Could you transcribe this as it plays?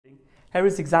Here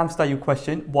is exam style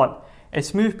question 1. A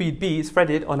smooth bead B is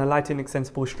threaded on a light and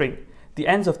extensible string. The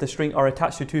ends of the string are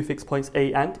attached to two fixed points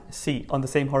A and C on the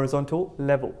same horizontal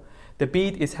level. The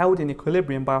bead is held in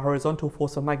equilibrium by a horizontal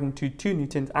force of magnitude 2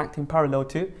 newtons acting parallel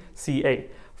to CA.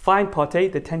 Find part A,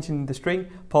 the tension in the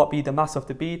string, part B, the mass of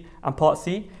the bead, and part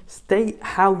C, state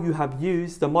how you have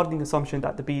used the modeling assumption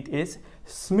that the bead is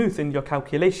smooth in your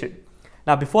calculation.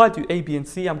 Now, before I do A, B, and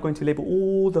C, I'm going to label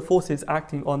all the forces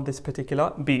acting on this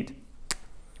particular bead.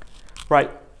 Right,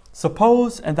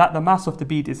 suppose that the mass of the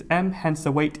bead is M, hence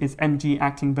the weight is mg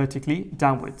acting vertically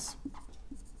downwards.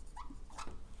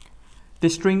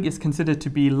 This string is considered to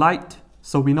be light,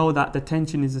 so we know that the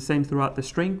tension is the same throughout the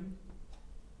string.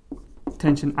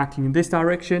 Tension acting in this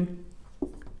direction,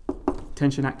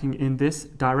 tension acting in this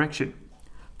direction.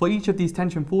 For each of these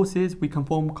tension forces, we can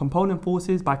form component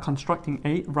forces by constructing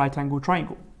a right angle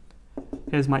triangle.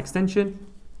 Here's my extension,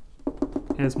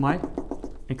 here's my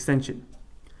extension.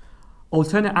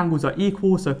 Alternate angles are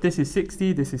equal, so if this is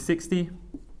 60, this is 60.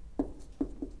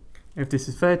 If this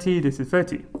is 30, this is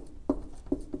 30.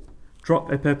 Drop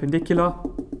a perpendicular,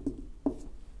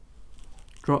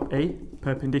 drop a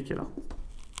perpendicular.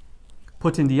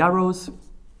 Put in the arrows,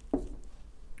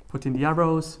 put in the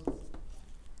arrows.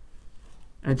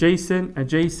 Adjacent,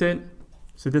 adjacent.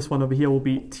 So this one over here will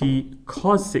be T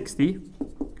cos 60,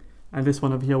 and this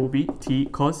one over here will be T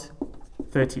cos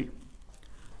 30.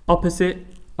 Opposite,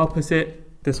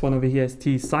 opposite. This one over here is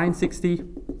T sine 60.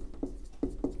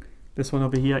 This one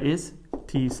over here is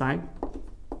T sine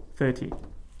 30.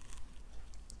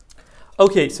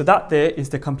 Okay, so that there is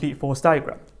the complete force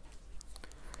diagram.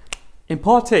 In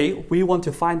part A, we want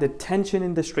to find the tension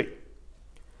in the string.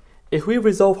 If we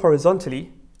resolve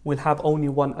horizontally, we'll have only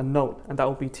one unknown, and that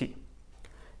will be T.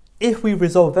 If we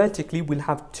resolve vertically, we'll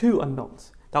have two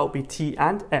unknowns. That will be T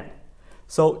and M.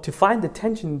 So to find the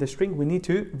tension in the string, we need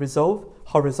to resolve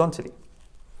horizontally.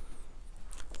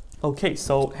 Okay,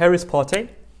 so here is part A.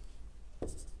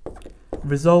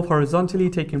 Resolve horizontally,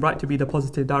 taking right to be the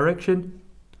positive direction.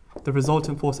 The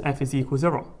resultant force F is equal to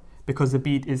 0 because the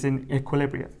bead is in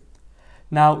equilibrium.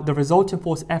 Now, the resultant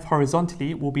force F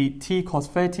horizontally will be T cos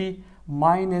 30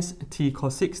 minus T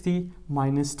cos 60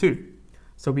 minus 2.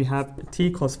 So we have T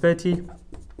cos 30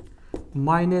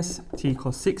 minus T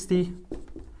cos 60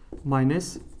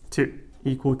 minus 2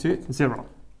 equal to 0.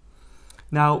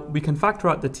 Now, we can factor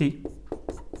out the T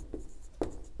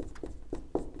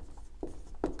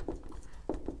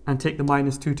and take the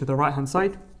minus 2 to the right hand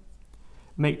side.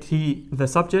 Make T the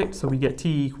subject, so we get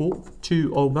T equal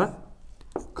 2 over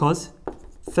cos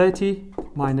 30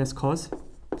 minus cos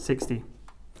 60.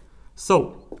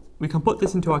 So we can put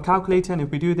this into our calculator, and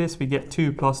if we do this, we get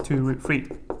 2 plus 2 root 3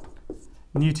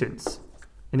 newtons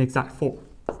in exact form.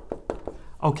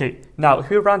 Okay, now if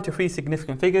we round to three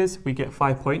significant figures, we get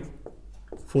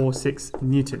 5.46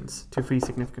 newtons to three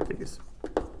significant figures.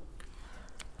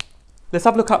 Let's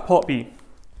have a look at part B.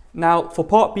 Now, for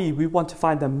part B, we want to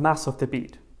find the mass of the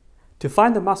bead. To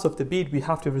find the mass of the bead, we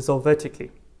have to resolve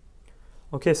vertically.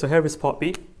 Okay, so here is part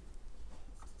B.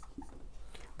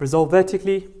 Resolve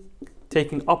vertically,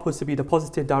 taking upwards to be the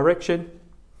positive direction.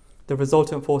 The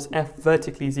resultant force F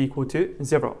vertically is equal to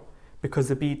 0 because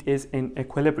the bead is in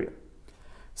equilibrium.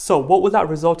 So what will that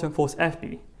resultant force F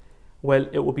be? Well,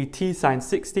 it will be T sine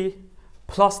 60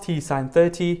 plus T sine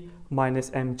 30 minus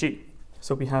mg.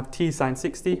 So we have T sine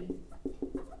 60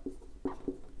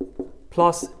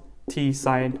 plus T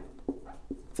sine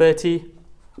 30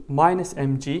 minus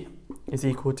mg is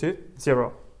equal to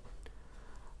 0.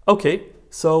 Okay,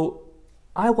 so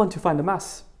I want to find the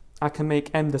mass. I can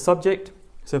make m the subject.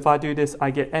 So if I do this,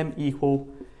 I get m equal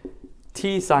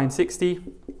T sine 60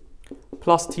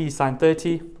 plus T sine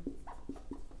 30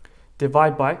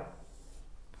 divided by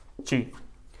g,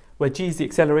 where g is the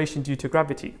acceleration due to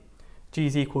gravity. G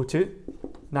is equal to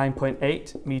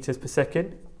 9.8 meters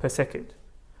per second.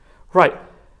 Right,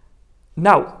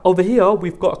 now over here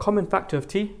we've got a common factor of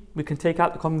t. We can take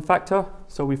out the common factor,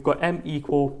 so we've got m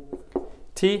equal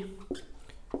t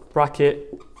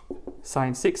bracket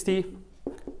sine 60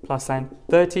 plus sine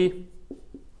 30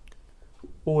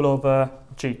 all over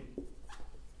g.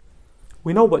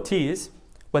 We know what t is.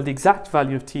 Well, the exact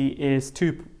value of t is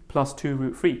 2 plus 2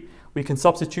 root 3. We can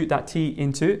substitute that t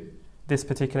into this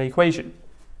particular equation.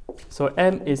 So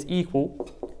m is equal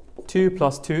 2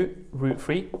 plus 2 root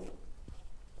 3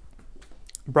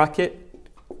 bracket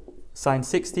sine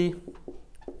 60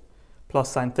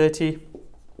 plus sine 30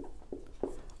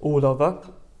 all over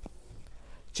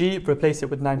g, replace it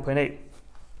with 9.8.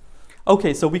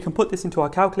 Okay, so we can put this into our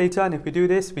calculator, and if we do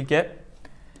this, we get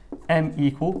m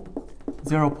equal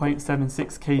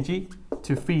 0.76 kg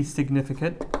to three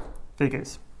significant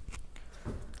figures.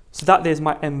 So that there's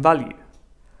my M value.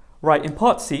 Right, in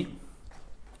part C,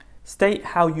 state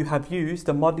how you have used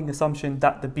the modeling assumption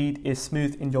that the bead is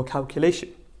smooth in your calculation.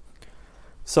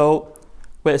 So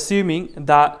we're assuming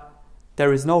that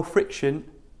there is no friction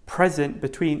present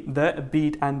between the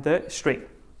bead and the string.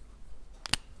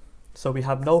 So we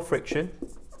have no friction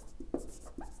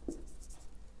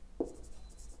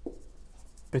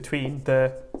between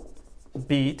the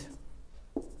bead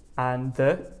and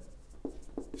the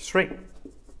string.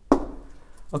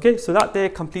 Okay, so that there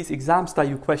completes exam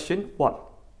style question 1.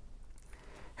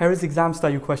 Here is exam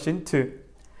style question 2.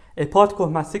 A particle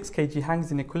of mass 6 kg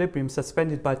hangs in equilibrium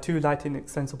suspended by 2 light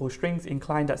inextensible strings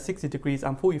inclined at 60 degrees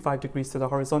and 45 degrees to the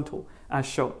horizontal as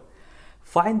shown.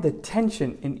 Find the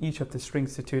tension in each of the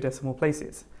strings to 2 decimal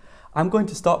places. I'm going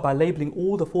to start by labeling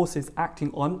all the forces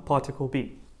acting on particle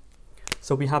B.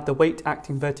 So we have the weight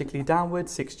acting vertically downward,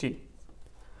 6G.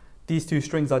 These 2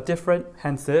 strings are different,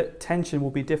 hence the tension will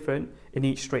be different in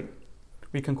each string.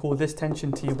 We can call this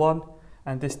tension T1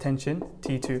 and this tension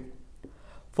T2.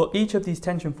 For each of these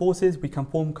tension forces, we can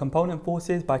form component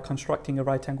forces by constructing a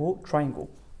right angle triangle.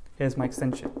 Here's my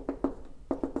extension.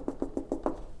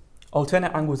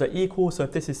 Alternate angles are equal, so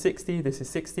if this is 60, this is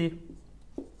 60.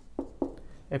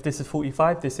 If this is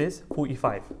 45, this is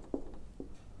 45.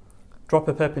 Drop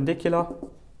a perpendicular.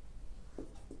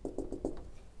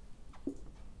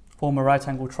 Form a right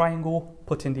angle triangle,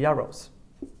 put in the arrows.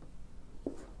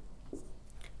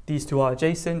 These 2 are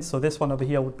adjacent, so this one over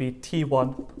here would be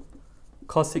T1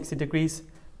 cos 60 degrees.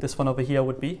 This one over here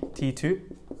would be T2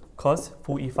 cos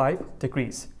 45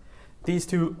 degrees. These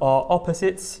 2 are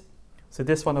opposites, so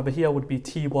this one over here would be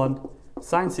T1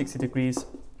 sine 60 degrees,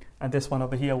 and this one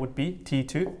over here would be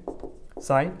T2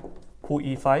 sine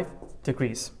 45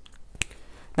 degrees.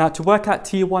 Now to work out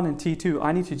T1 and T2,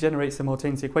 I need to generate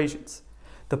simultaneous equations.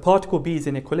 The particle B is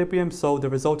in equilibrium, so the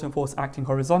resultant force acting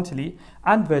horizontally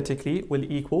and vertically will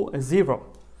equal 0.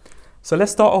 So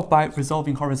let's start off by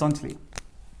resolving horizontally.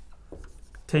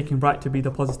 Taking right to be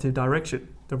the positive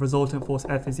direction, the resultant force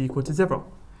F is equal to 0.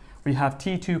 We have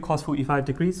T2 cos 45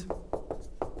 degrees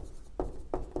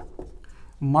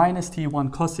minus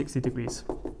T1 cos 60 degrees.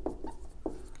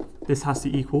 This has to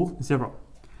equal 0.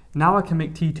 Now I can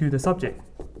make T2 the subject.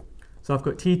 So I've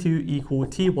got T2 equal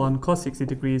T1 cos 60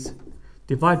 degrees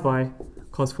divided by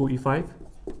cos 45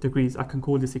 degrees. I can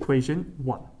call this equation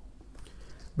 1.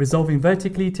 Resolving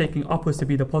vertically, taking upwards to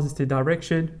be the positive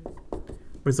direction,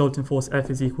 resultant force F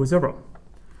is equal 0.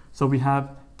 So we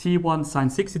have T1 sine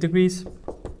 60 degrees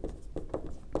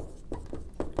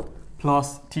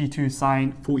plus T2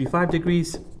 sine 45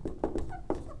 degrees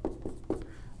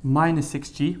minus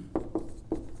 6G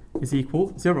is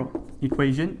equal 0.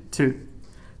 Equation 2.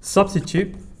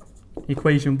 Substitute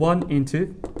equation 1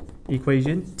 into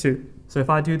equation 2. So if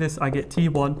I do this, I get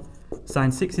T1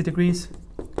 sine 60 degrees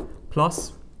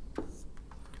plus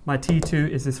my T2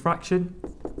 is this fraction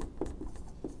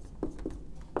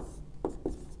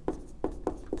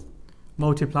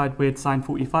multiplied with sine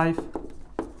 45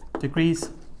 degrees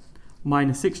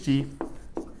minus 6G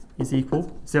is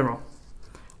equal 0.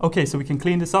 Okay, so we can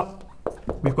clean this up.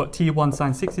 We've got T1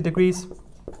 sine 60 degrees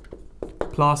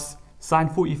plus sine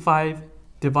 45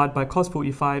 divided by cos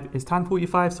 45 is tan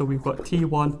 45. So we've got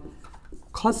T1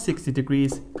 cos 60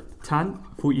 degrees tan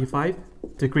 45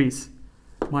 degrees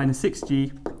minus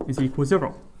 6G is equal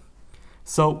 0.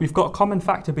 So we've got a common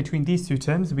factor between these 2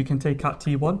 terms. We can take out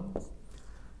T1.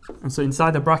 And so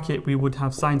inside the bracket, we would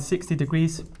have sine 60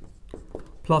 degrees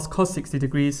plus cos 60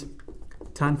 degrees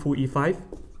tan 45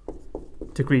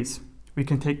 degrees. We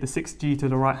can take the 6G to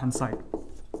the right hand side.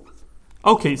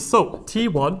 Okay, so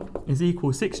T1 is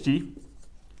equal 6G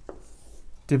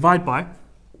divided by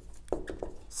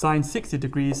sine 60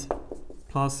 degrees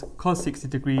plus cos 60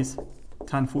 degrees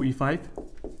tan 45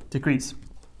 degrees.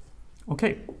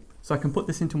 Okay, so I can put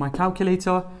this into my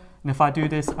calculator, and if I do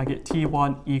this, I get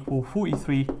T1 equal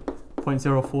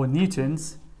 43.04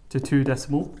 newtons to 2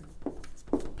 decimal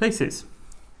places.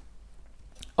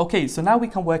 Okay, so now we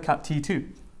can work out T2.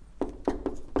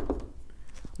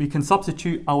 We can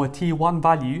substitute our T1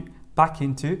 value back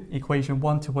into equation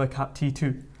 1 to work out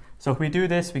T2. So if we do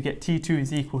this, we get T2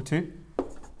 is equal to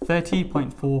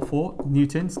 30.44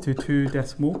 newtons to 2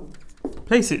 decimal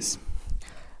places.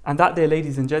 And that there,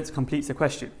 ladies and gents, completes the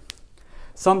question.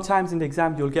 Sometimes in the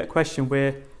exam, you'll get a question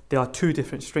where there are 2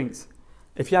 different strings.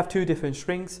 If you have 2 different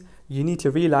strings, you need to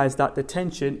realize that the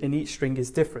tension in each string is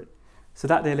different. So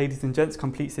that there, ladies and gents,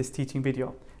 completes this teaching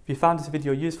video. If you found this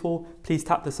video useful, please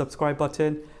tap the subscribe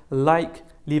button, like,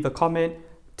 leave a comment,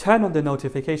 turn on the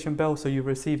notification bell so you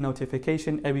receive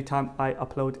notification every time I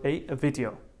upload a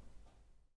video.